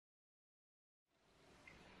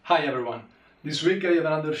Hi everyone! This week I have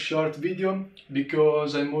another short video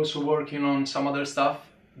because I'm also working on some other stuff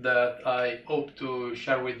that I hope to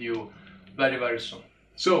share with you very soon.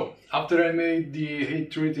 So, after I made the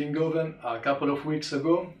heat treating oven a couple of weeks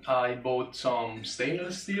ago, I bought some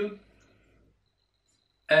stainless steel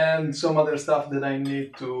and some other stuff that I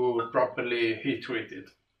need to properly heat treat it.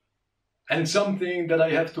 And something that I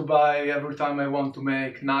have to buy every time I want to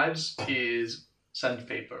make knives is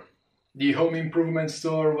sandpaper. The home improvement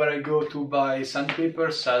store where I go to buy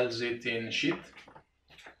sandpaper sells it in sheet,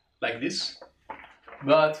 like this.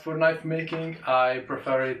 But for knife making, I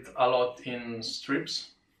prefer it a lot in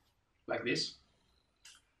strips, like this.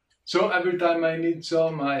 So every time I need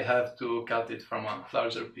some, I have to cut it from a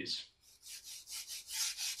larger piece.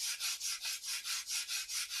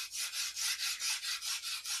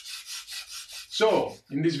 So,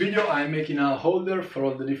 in this video I'm making a holder for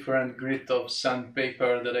all the different grit of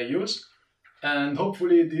sandpaper that I use, and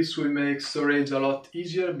hopefully this will make storage a lot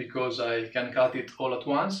easier because I can cut it all at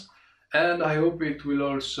once, and I hope it will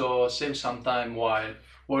also save some time while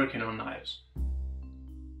working on knives.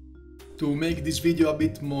 To make this video a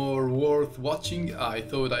bit more worth watching, I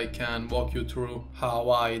thought I can walk you through how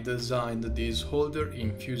I designed this holder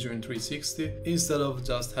in Fusion360 instead of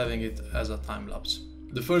just having it as a time-lapse.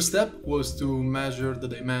 The first step was to measure the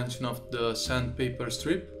dimension of the sandpaper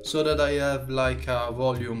strip so that I have like a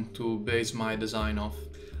volume to base my design off.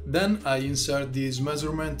 Then I insert this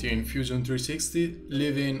measurement in Fusion360,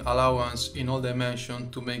 leaving allowance in all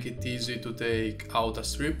dimensions to make it easy to take out a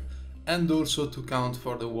strip and also to count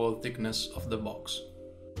for the wall thickness of the box.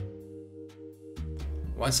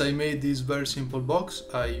 Once I made this very simple box,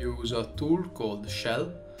 I use a tool called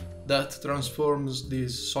Shell that transforms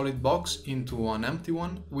this solid box into an empty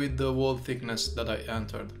one with the wall thickness that I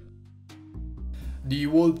entered. The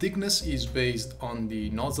wall thickness is based on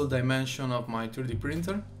the nozzle dimension of my 3D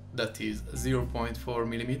printer, that is 0.4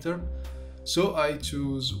 mm, so I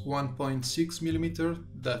choose 1.6 mm,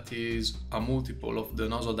 that is a multiple of the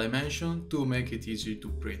nozzle dimension, to make it easy to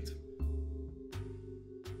print.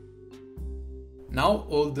 Now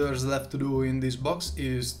all there's left to do in this box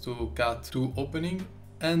is to cut two openings,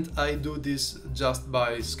 and I do this just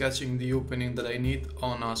by sketching the opening that I need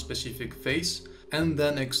on a specific face and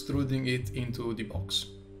then extruding it into the box.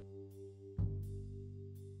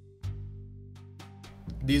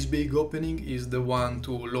 This big opening is the one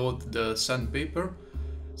to load the sandpaper,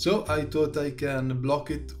 so I thought I can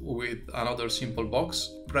block it with another simple box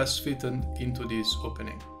press fitted into this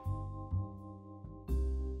opening.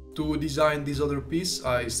 To design this other piece,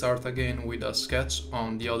 I start again with a sketch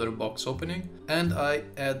on the other box opening, and I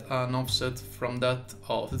add an offset from that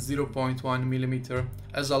of 0.1 mm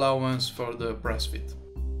as allowance for the press fit.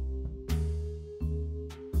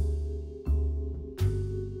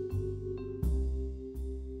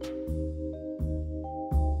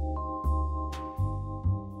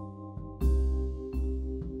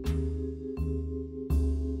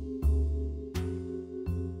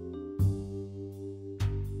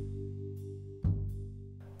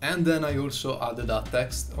 And then I also added a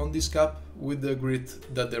text on this cap with the grit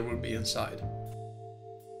that there will be inside.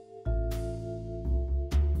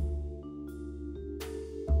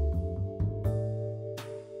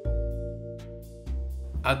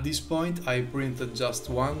 At this point I printed just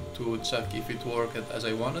one to check if it worked as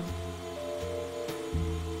I wanted.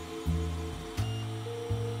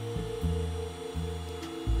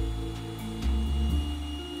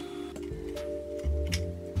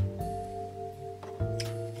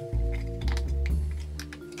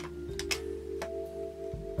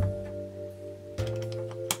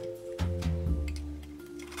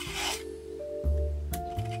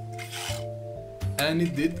 And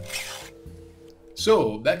it did.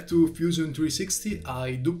 So back to Fusion360,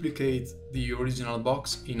 I duplicate the original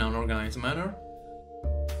box in an organized manner.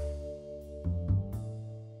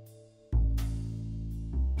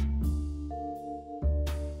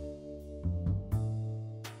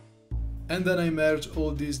 And then I merge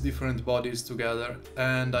all these different bodies together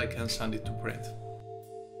and I can send it to print.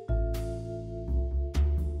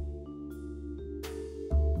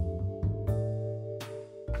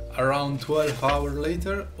 Around 12 hours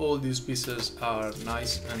later, all these pieces are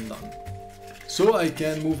nice and done. So I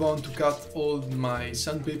can move on to cut all my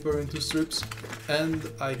sandpaper into strips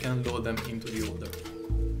and I can load them into the holder.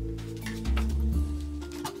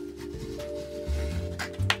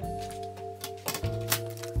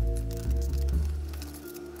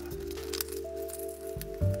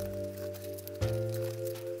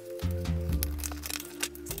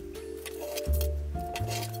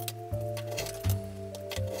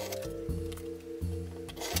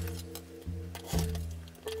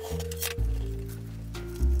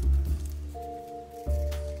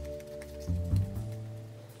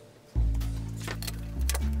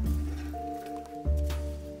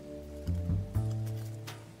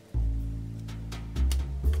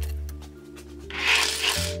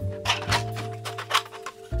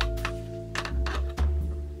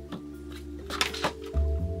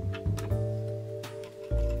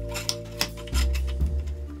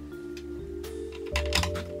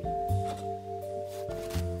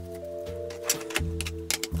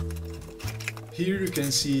 Here you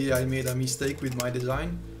can see I made a mistake with my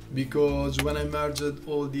design, because when I merged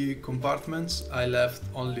all the compartments I left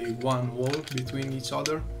only one wall between each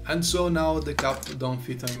other, and so now the cup don't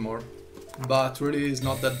fit anymore. But really it's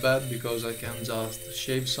not that bad, because I can just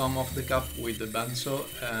shave some of the cup with the bandsaw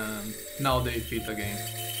and now they fit again.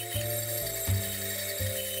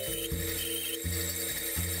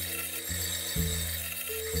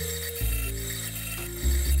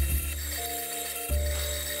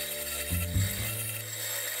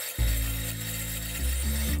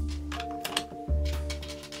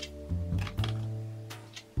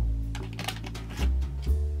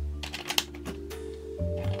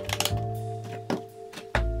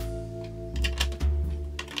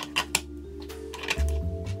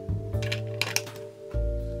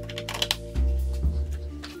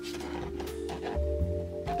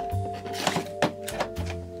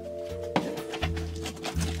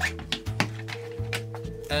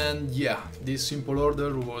 And yeah, this simple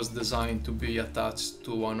holder was designed to be attached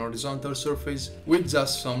to an horizontal surface with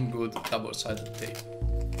just some good double-sided tape.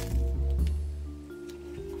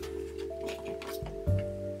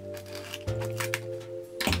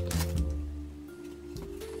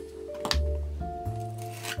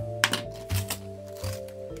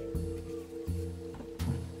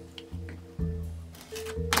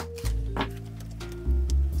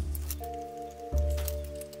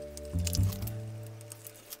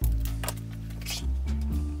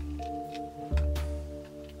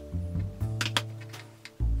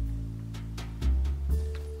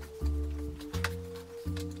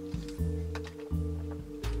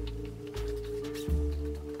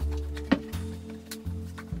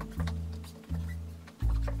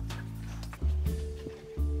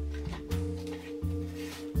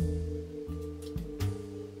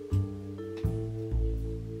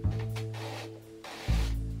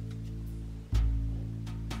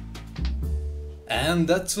 And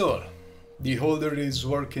that's all. The holder is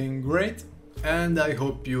working great, and I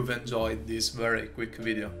hope you've enjoyed this very quick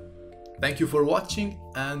video. Thank you for watching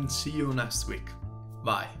and see you next week.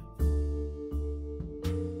 Bye.